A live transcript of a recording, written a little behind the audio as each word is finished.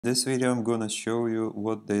This video I'm gonna show you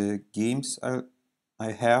what the games I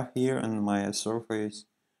have here on my Surface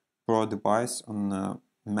Pro device on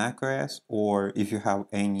macOS, or if you have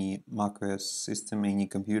any macOS system, any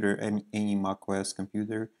computer, any macOS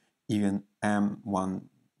computer, even M1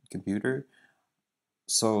 computer.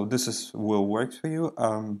 So this is will work for you.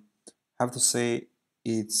 Have to say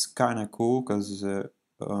it's kind of cool because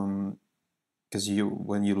you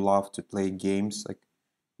when you love to play games, like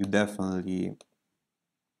you definitely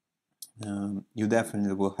you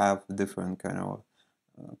definitely will have different kind of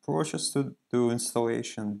approaches to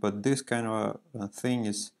installation, but this kind of thing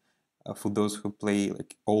is for those who play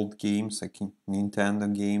like old games, like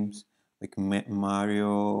Nintendo games, like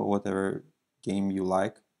Mario, whatever game you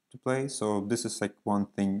like to play. So this is like one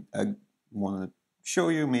thing I want to show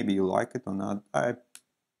you. Maybe you like it or not. I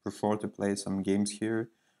prefer to play some games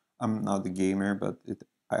here. I'm not a gamer, but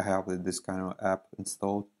I have this kind of app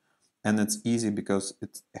installed, and it's easy because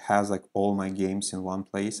it has like all my games in one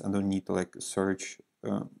place. I don't need to like search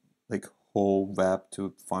like whole web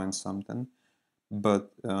to find something.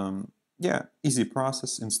 But yeah, easy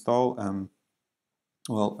process install.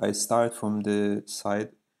 Well, I start from the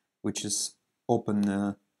site, which is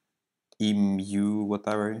OpenEmu,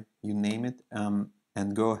 whatever you name it,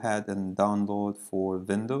 and go ahead and download for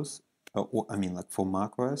Windows. I mean, like for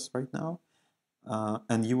macOS right now,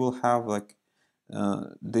 and you will have like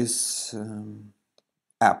this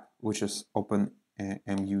app, which is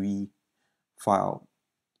OpenEmu file.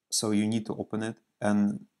 So you need to open it,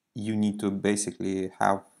 and you need to basically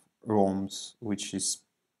have ROMs, which is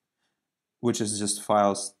just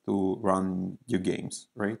files to run your games,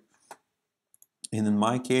 right? And in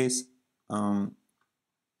my case, um,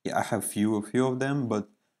 yeah, I have few of them, but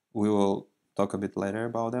we will talk a bit later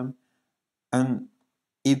about them. And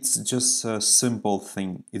it's just a simple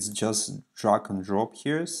thing. It's just drag and drop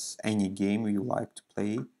here, any game you like to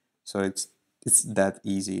play. So it's that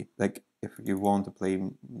easy. Like if you want to play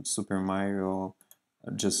Super Mario,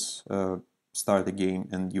 just start the game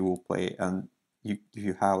and you will play. And you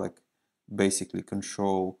have like basically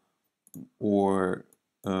control or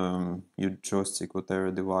your joystick,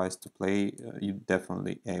 whatever device to play, you're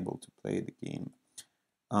definitely able to play the game.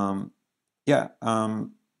 Um, yeah,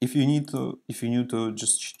 if you need to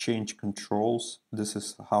just change controls, this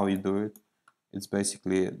is how you do it. It's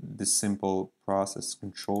basically this simple process: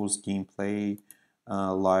 controls, gameplay,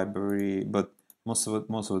 library. But most of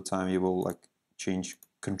the time, you will like change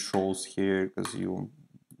controls here because you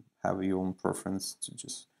have your own preference to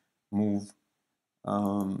just move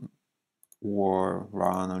um, or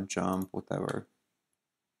run or jump, whatever.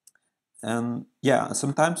 And yeah,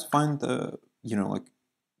 sometimes find like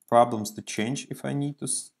problems to change if I need to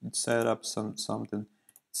set up something.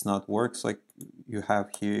 It's not works like you have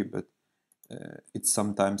here, but it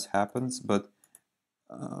sometimes happens. But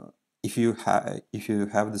uh, if you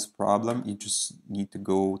have this problem, you just need to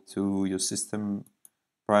go to your system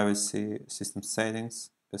privacy, system settings,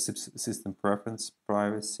 system preference,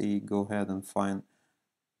 privacy. Go ahead and find.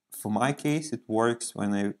 For my case, it works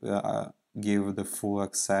when I give the full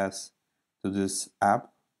access to this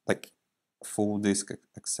app, like full disk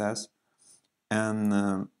access, and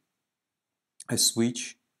I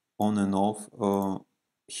switch on and off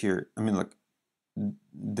here. I mean, like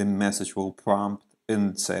the message will prompt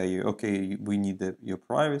and say, okay, we need your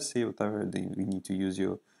privacy, whatever. We need to use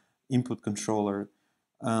your input controller,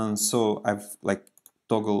 and so I've like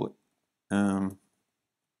toggle um,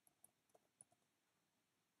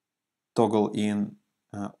 toggle in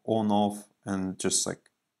on off and just like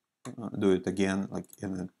do it again, like,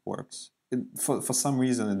 and it works. For some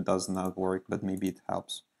reason it does not work, but maybe it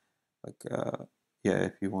helps, like yeah,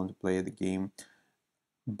 if you want to play the game.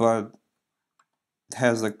 But it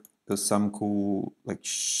has like some cool like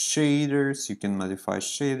shaders. You can modify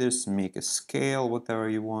shaders, make a scale, whatever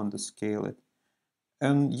you want to scale it.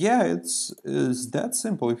 And yeah, it's that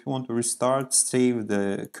simple. If you want to restart, save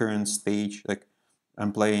the current stage. Like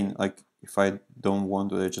I'm playing, like if I don't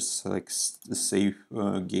want to, I just like save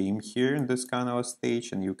game here in this kind of a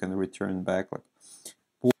stage, and you can return back, like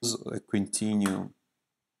pause, continue,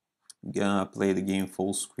 play the game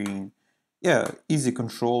full screen. Yeah, easy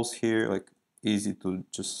controls here, like easy to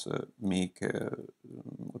just make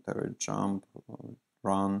whatever jump,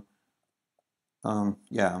 run.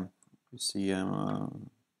 Yeah, you see,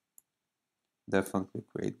 I'm definitely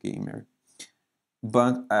a great gamer.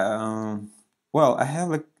 But well, I have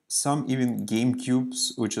like some even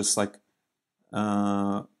GameCubes,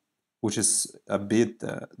 uh, which is a bit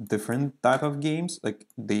different type of games. Like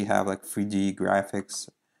they have like 3D graphics,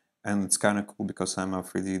 and it's kind of cool because I'm a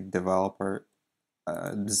 3D developer,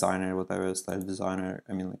 designer, whatever, style designer.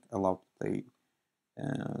 I mean, like I love to play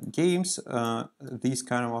games, these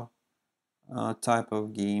kind of type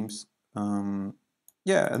of games.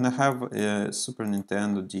 Yeah, and I have a Super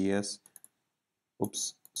Nintendo DS.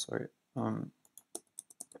 Oops, sorry.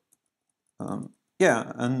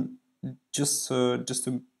 Yeah, and just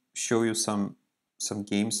to show you some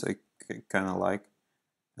games I kind of like,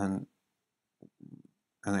 and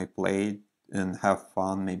I played and have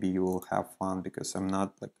fun. Maybe you will have fun because I'm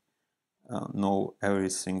not like know every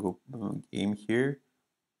single game here,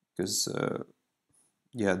 because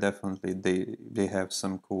yeah, definitely they have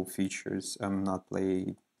some cool features. I'm not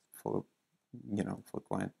played for for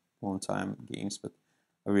quite a long time games, but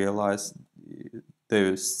I realized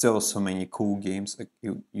there's still so many cool games like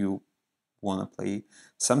you want to play.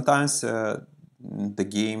 Sometimes the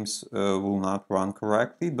games will not run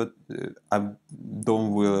correctly, but I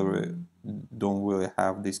don't really don't really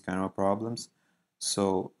have these kind of problems.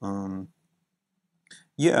 So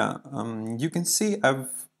yeah, you can see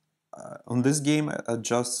I've on this game I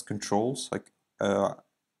adjust controls like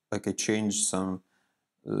I changed some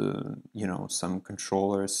some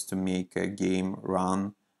controllers to make a game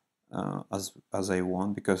run as I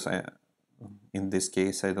want, because I in this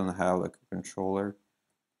case I don't have like a controller.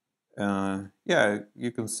 Yeah,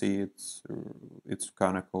 you can see it's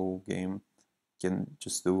kind of cool game. Can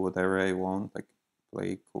just do whatever I want, like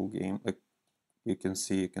play cool game. Like you can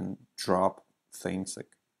see, you can drop things.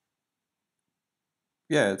 Like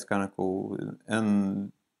yeah, it's kind of cool,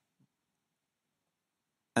 and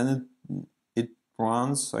it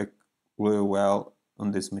runs like really well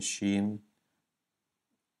on this machine.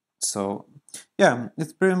 So yeah,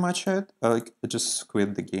 it's pretty much it. Like I just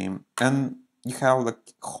quit the game, and you have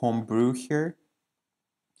like homebrew here.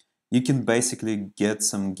 You can basically get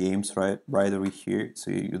some games right over here, so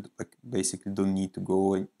you like basically don't need to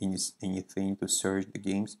go anything to search the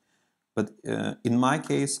games. But in my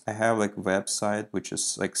case, I have like website, which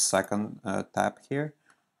is like second tab here,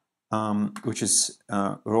 which is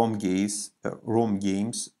romgames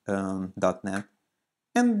 .net,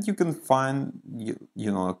 and you can find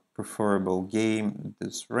a preferable game,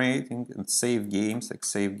 this rating, and save games. Like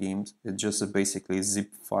save games, it's just basically a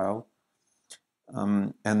zip file,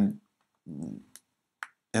 and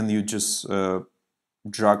you just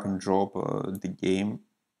drag and drop the game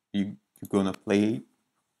you're gonna play.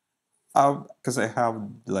 Because I have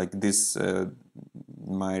like this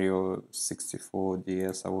Mario 64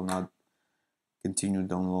 DS, I will not continue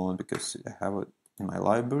download because I have it in my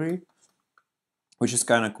library, which is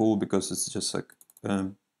kind of cool because it's just like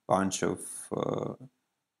a bunch of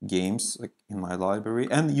games like in my library.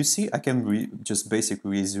 And you see, I can just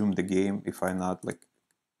basically resume the game if I not like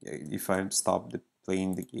if I stop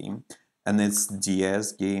playing the game, and it's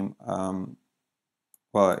DS game.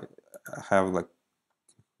 Well, I have like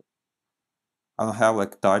I don't have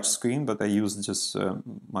like touch screen, but I use just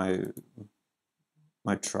my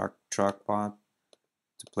trackpad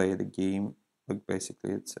to play the game. Like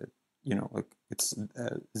basically, it's a, like it's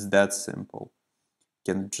that simple.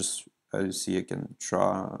 You can just as you see, I can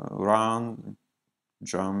run,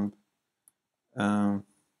 jump. Um,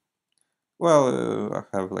 well,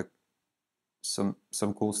 I have like some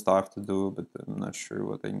cool stuff to do, but I'm not sure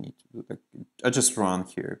what I need to do. Like I just run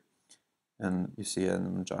here, and you see,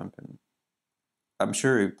 I'm jumping. I'm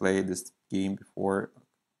sure you played this game before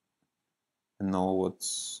and know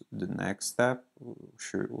what's the next step.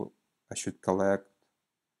 Sure, well, I should collect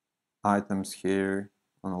items here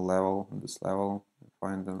on a level, on this level,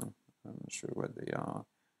 find them. I'm not sure what they are.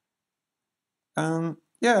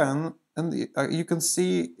 Yeah, you can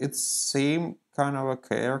see it's same kind of a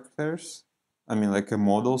characters. I mean, like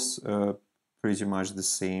models, pretty much the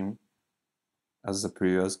same as the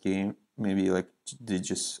previous game. Maybe like they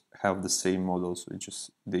just have the same models.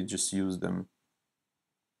 They just use them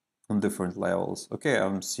on different levels. Okay,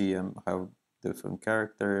 have different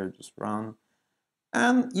character. Just run,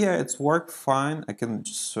 and yeah, it's worked fine. I can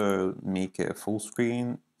just make a full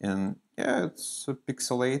screen, and yeah, it's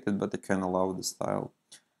pixelated, but I kind of love the style.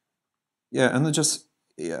 Yeah, and I just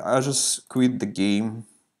quit the game,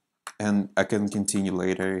 and I can continue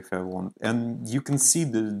later if I want. And you can see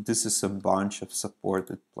that this is a bunch of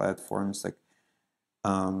supported platforms like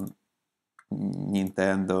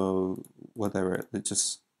Nintendo, whatever. It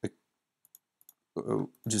just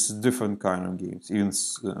different kind of games, even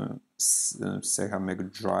Sega Mega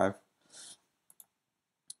Drive.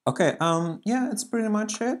 Okay, yeah, it's pretty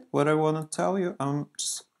much it. What I want to tell you,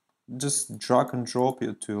 just drag and drop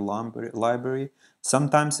you to library.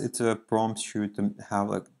 Sometimes it prompts you to have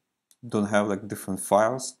like don't have like different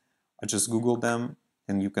files. I just Google them,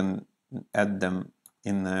 and you can add them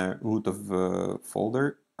in a root of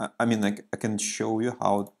folder. I mean, like I can show you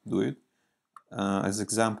how to do it. as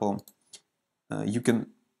example, you can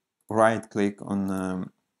right click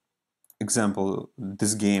on example,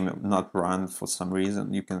 this game not run for some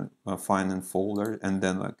reason. You can find a folder and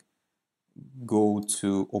then like go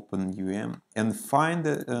to OpenEmu and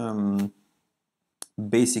find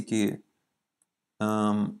basically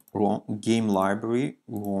game library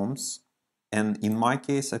ROMs, and in my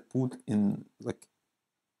case I put in like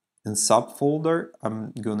in subfolder.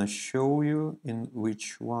 I'm gonna show you in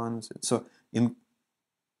which ones. So in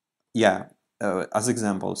as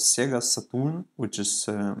example, Sega Saturn, which is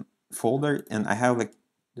folder, and I have like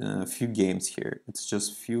a few games here. It's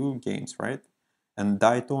just few games, right? And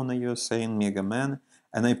Daytona USA and Mega Man,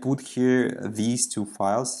 and I put here these two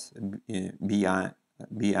files,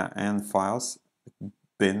 bin files,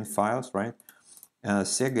 bin files, right?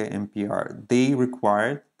 Sega MPR. They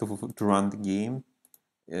required to run the game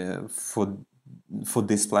for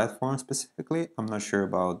this platform specifically. I'm not sure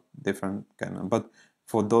about different kind of, but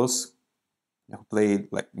for those who play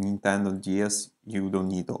like Nintendo DS, you don't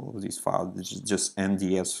need all of these files. It's just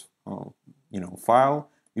NDS, file.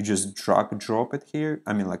 You just drag drop it here.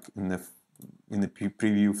 I mean, like in the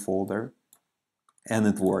preview folder, and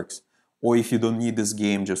it works. Or if you don't need this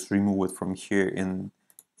game, just remove it from here, and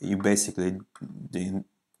you basically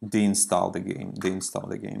deinstall the game. Deinstall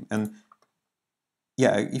the game, and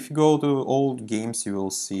yeah, if you go to old games, you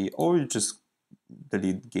will see, or you just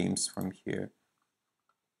delete games from here.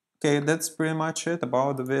 Okay, that's pretty much it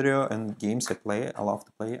about the video and games I play. I love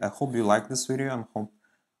to play. I hope you like this video.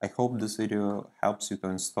 I hope this video helps you to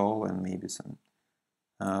install and maybe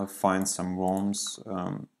find some ROMs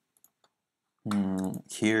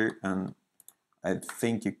here. And I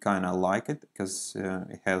think you kind of like it because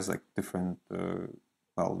it has like different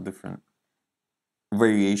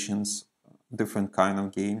variations, different kind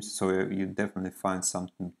of games. So you definitely find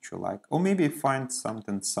something that you like, or maybe find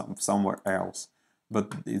something somewhere else.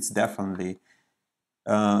 But it's definitely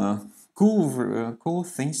cool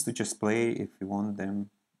things to just play if you want them,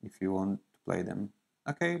 if you want to play them.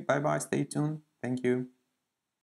 Okay, bye bye, stay tuned. Thank you.